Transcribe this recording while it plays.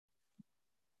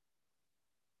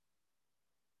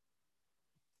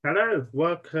Hello,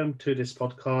 welcome to this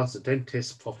podcast, The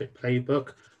Dentist Profit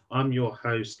Playbook. I'm your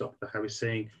host, Dr. Harry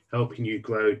Singh, helping you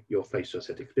grow your facial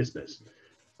aesthetics business.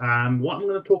 What I'm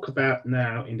going to talk about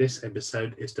now in this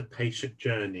episode is the patient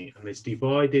journey, and it's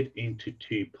divided into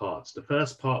two parts. The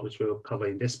first part, which we'll cover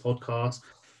in this podcast,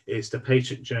 is the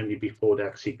patient journey before they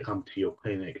actually come to your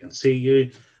clinic and see you.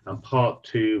 And part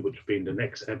two, which will be in the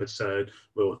next episode,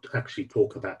 we'll actually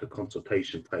talk about the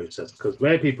consultation process. Because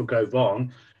where people go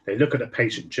wrong, they look at the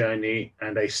patient journey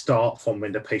and they start from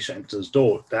when the patient enters the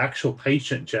door. The actual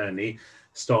patient journey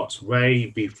starts way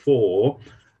before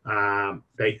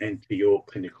they enter your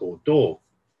clinical door.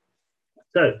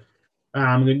 So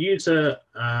I'm going to use a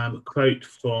quote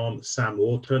from Sam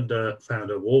Walton, the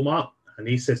founder of Walmart, and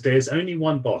he says, "There's only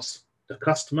one boss, the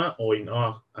customer, or in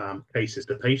our case, is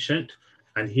the patient,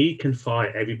 and he can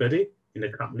fire everybody in the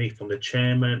company from the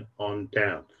chairman on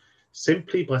down,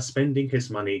 simply by spending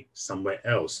his money somewhere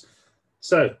else."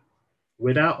 So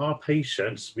without our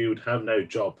patients, we would have no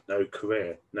job, no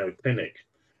career, no clinic.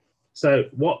 So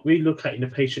what we look at in the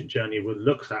patient journey, we'll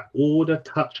look at all the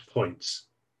touch points,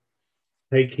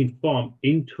 taking from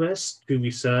interest to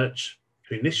research,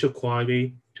 to initial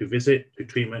query, to visit, to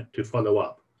treatment, to follow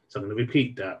up. So I'm going to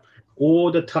repeat that.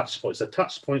 All the touch points. The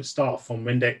touch points start from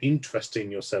when they're interested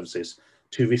in your services,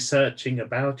 to researching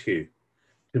about you,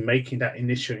 to making that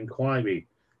initial inquiry.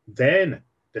 Then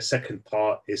the second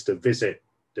part is the visit,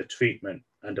 the treatment,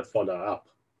 and the follow up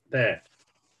there.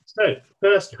 So,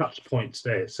 first touch points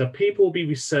there. So, people will be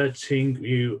researching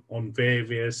you on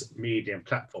various media and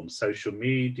platforms, social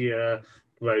media,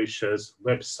 brochures,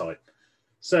 website.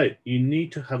 So, you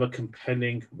need to have a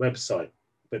compelling website.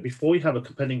 But before you have a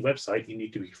compelling website, you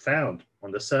need to be found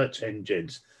on the search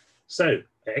engines. So,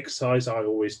 the exercise I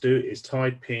always do is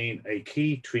type in a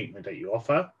key treatment that you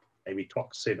offer, maybe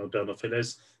toxin or dermal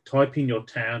fillers, type in your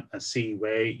town and see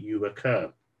where you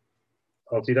occur.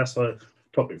 Obviously, that's a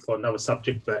topic for another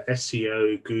subject, but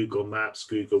SEO, Google Maps,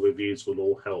 Google reviews will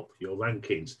all help your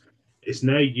rankings. It's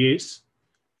no use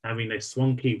having a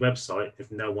swanky website if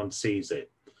no one sees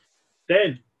it.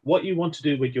 Then, what you want to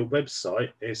do with your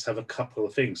website is have a couple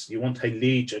of things. You want a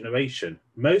lead generation.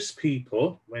 Most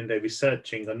people, when they're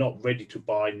researching, are not ready to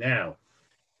buy now,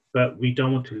 but we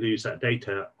don't want to lose that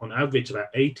data. On average,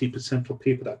 about 80% of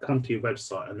people that come to your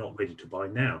website are not ready to buy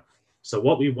now. So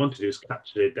what we want to do is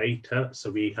capture their data.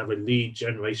 So we have a lead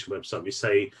generation website. We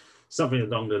say something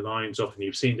along the lines of, and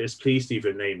you've seen this, please leave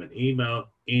your name and email.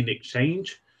 In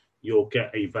exchange, you'll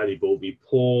get a valuable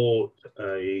report,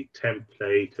 a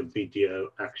template, a video,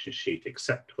 action sheet,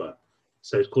 etc.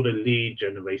 So it's called a lead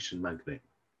generation magnet.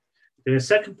 Then the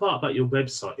second part about your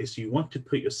website is you want to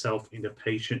put yourself in the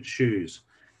patient's shoes.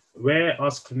 Where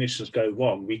us clinicians go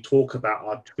wrong, we talk about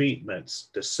our treatments,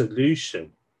 the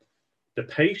solution. The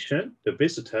patient, the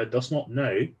visitor, does not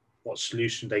know what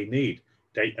solution they need.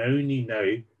 They only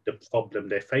know the problem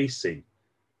they're facing.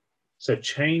 So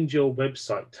change your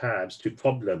website tabs to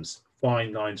problems,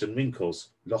 fine lines and wrinkles,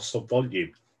 loss of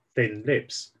volume, thin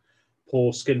lips,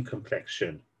 poor skin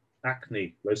complexion,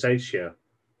 acne, rosacea,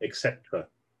 etc.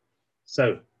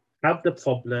 So have the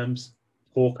problems,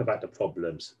 talk about the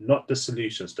problems, not the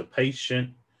solutions. The patient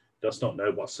does not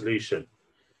know what solution.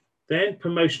 Then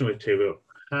promotional material.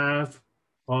 Have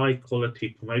high quality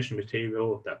promotional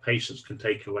material that patients can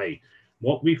take away.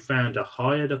 What we found, the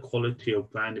higher the quality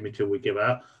of branding material we give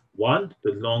out, one,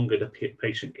 the longer the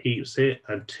patient keeps it,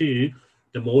 and two,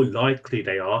 the more likely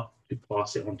they are to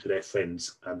pass it on to their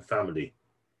friends and family.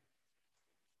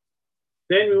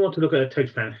 Then we want to look at the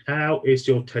telephone. How is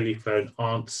your telephone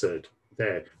answered?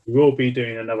 There, we will be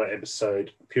doing another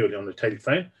episode purely on the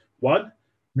telephone. One,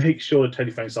 make sure the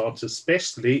telephone's answered,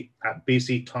 especially at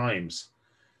busy times.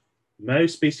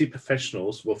 Most busy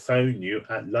professionals will phone you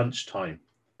at lunchtime,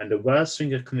 and the worst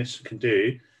thing a clinician can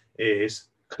do is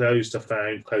close the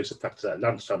phone, close the practice at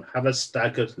lunchtime. Have a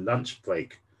staggered lunch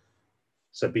break.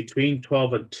 So between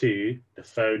 12 and 2, the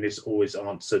phone is always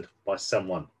answered by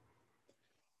someone.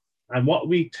 And what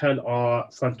we tell our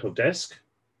front of desk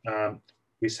um,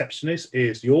 receptionist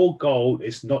is your goal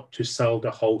is not to sell the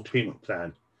whole treatment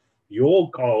plan. Your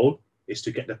goal is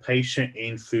to get the patient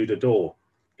in through the door.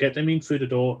 Get them in through the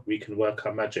door, we can work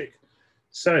our magic.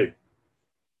 So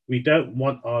we don't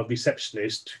want our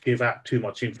receptionists to give out too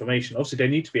much information. Obviously, they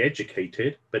need to be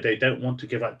educated, but they don't want to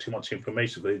give out too much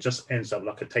information, but it just ends up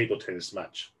like a table tennis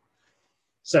match.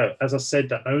 So, as I said,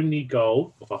 the only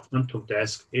goal of our front of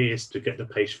desk is to get the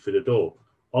patient through the door,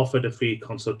 offer the free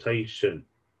consultation,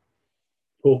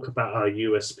 talk about our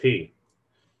USP.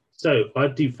 So, I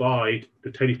divide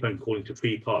the telephone call into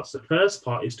three parts. The first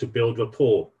part is to build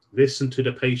rapport, listen to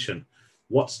the patient.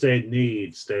 What's their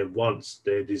needs, their wants,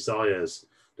 their desires?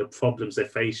 the problems they're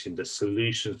facing, the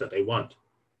solutions that they want.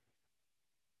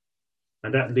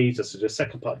 And that leads us to the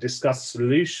second part, discuss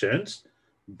solutions,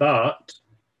 but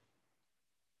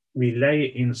relay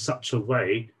it in such a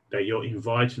way that you're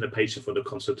inviting the patient for the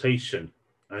consultation.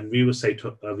 And we will say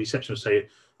to a receptionist, say,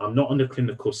 I'm not on the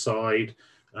clinical side.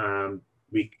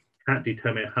 We can't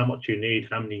determine how much you need,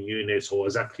 how many units, or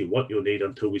exactly what you'll need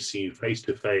until we see you face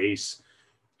to face.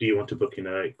 Do you want to book in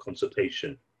a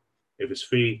consultation? If it's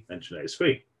free, mention that it's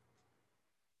free.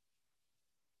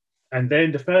 And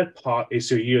then the third part is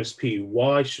your USP.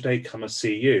 Why should they come and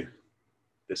see you?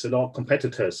 There's a lot of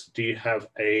competitors. Do you have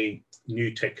a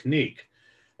new technique?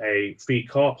 A free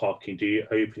car parking? Do you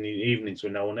open in the evenings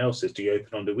when no one else is? Do you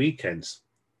open on the weekends?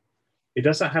 It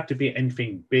doesn't have to be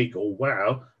anything big or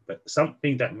wow, but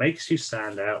something that makes you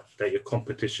stand out that your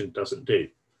competition doesn't do.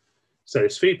 So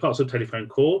it's 3 parts of the telephone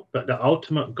call, but the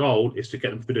ultimate goal is to get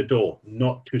them through the door,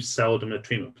 not to sell them a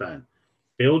treatment plan.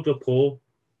 Build rapport,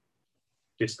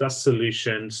 discuss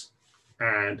solutions,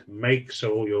 and make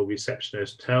sure your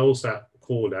receptionist tells that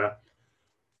caller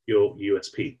your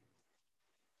USP.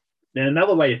 Now,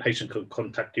 another way a patient can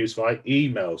contact you is via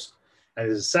emails, and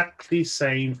it's exactly the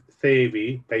same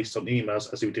theory based on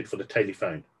emails as we did for the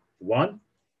telephone. One,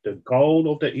 the goal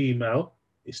of the email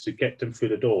is to get them through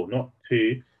the door, not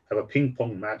to have a ping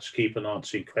pong match, keep on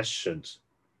answering questions.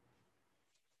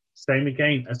 Same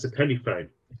again as the telephone.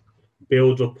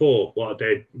 Build rapport. What are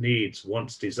their needs,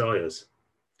 wants, desires?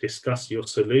 Discuss your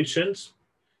solutions,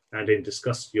 and then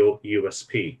discuss your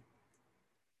USP.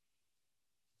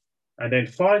 And then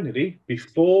finally,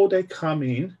 before they come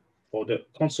in for the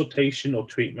consultation or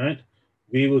treatment,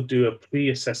 we will do a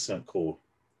pre-assessment call.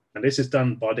 And this is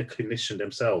done by the clinician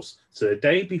themselves. So the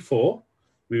day before,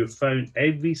 we will phone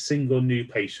every single new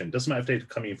patient. Doesn't matter if they're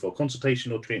coming in for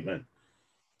consultation or treatment.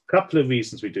 A couple of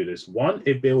reasons we do this. One,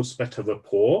 it builds better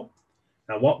rapport.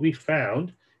 And what we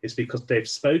found is because they've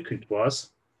spoken to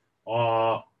us,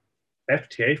 our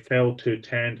FTA failed to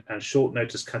attend and short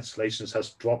notice cancellations has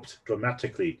dropped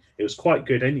dramatically. It was quite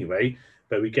good anyway,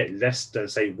 but we get less than,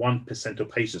 say, 1% of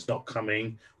patients not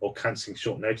coming or cancelling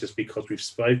short notice because we've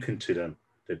spoken to them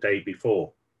the day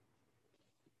before.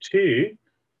 2,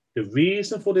 the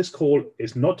reason for this call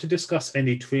is not to discuss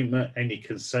any treatment, any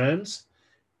concerns,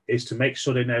 is to make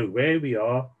sure they know where we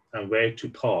are and where to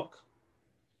park.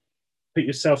 Put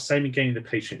yourself, same again, in the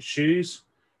patient's shoes.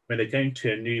 When they're going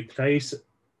to a new place,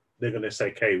 they're going to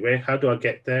say, okay, how do I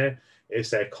get there? Is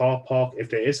there a car park? If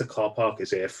there is a car park,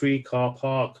 is it a free car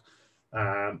park?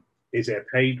 Is it a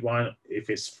paid one? If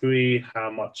it's free,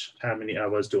 how many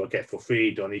hours do I get for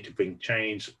free? Do I need to bring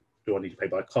change? Do I need to pay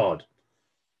by card?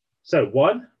 So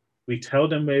 1, we tell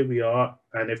them where we are.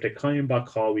 And if they're coming by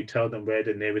car, we tell them where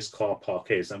the nearest car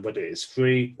park is and whether it's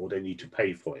free or they need to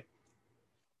pay for it.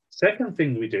 Second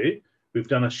thing we do, we've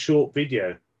done a short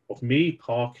video of me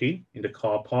parking in the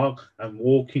car park and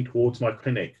walking towards my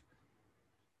clinic.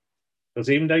 Because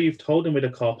even though you've told them where the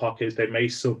car park is, they may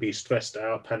still be stressed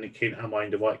out, panicking, am I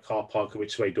in the right car park?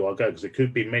 Which way do I go? Because there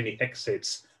could be many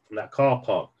exits from that car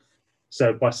park.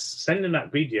 So by sending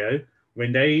that video,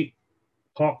 when they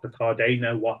park the car, they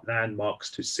know what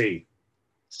landmarks to see.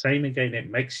 Same again, it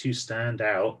makes you stand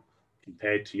out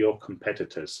compared to your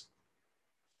competitors.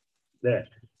 There.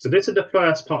 So this is the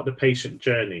first part of the patient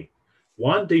journey.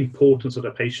 1, the importance of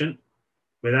the patient.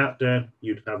 Without them,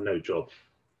 you'd have no job.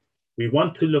 We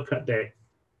want to look at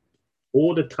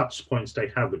all the touch points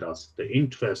they have with us, the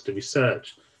interest, the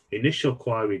research, initial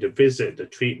inquiry, the visit, the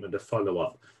treatment, the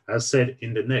follow-up. As said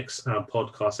in the next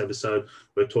podcast episode,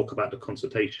 we'll talk about the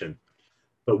consultation.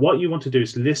 But what you want to do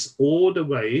is list all the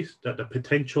ways that the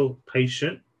potential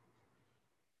patient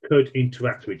could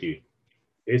interact with you.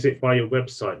 Is it by your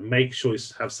website? Make sure you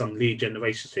have some lead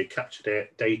generation so you capture their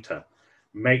data.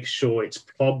 Make sure it's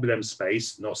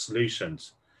problem-based, not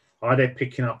solutions. Are they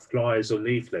picking up flyers or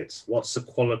leaflets? What's the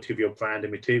quality of your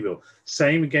branding material?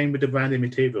 Same again with the branding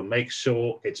material. Make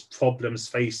sure it's problems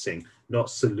facing, not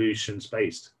solutions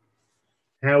based.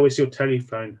 How is your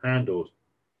telephone handled?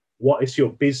 What is your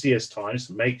busiest times?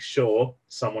 Make sure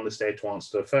someone is there to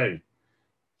answer the phone.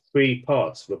 3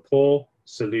 parts: rapport,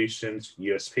 solutions,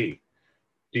 USP.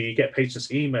 Do you get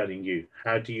patients emailing you?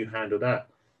 How do you handle that?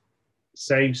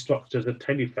 Same structure as a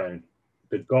telephone.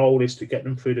 The goal is to get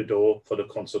them through the door for the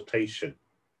consultation,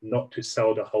 not to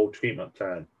sell the whole treatment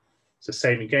plan. So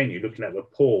same again, you're looking at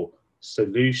rapport,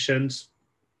 solutions,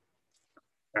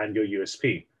 and your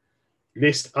USP.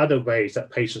 List other ways that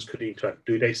patients could interact.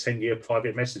 Do they send you a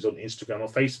private message on Instagram or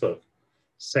Facebook?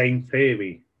 Same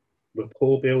theory,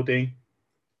 rapport building,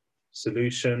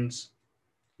 solutions,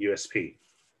 USP.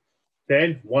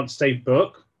 Then once they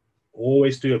book,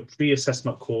 Always do a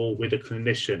pre-assessment call with a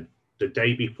clinician the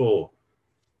day before.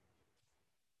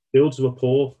 Builds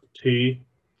rapport. 2,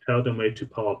 tell them where to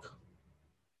park,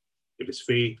 if it's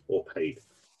free or paid.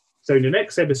 So in the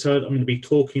next episode, I'm going to be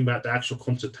talking about the actual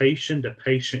consultation. The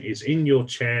patient is in your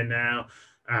chair now.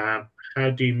 How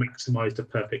do you maximize the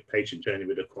perfect patient journey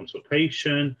with a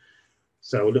consultation?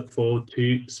 So I look forward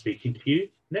to speaking to you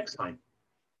next time.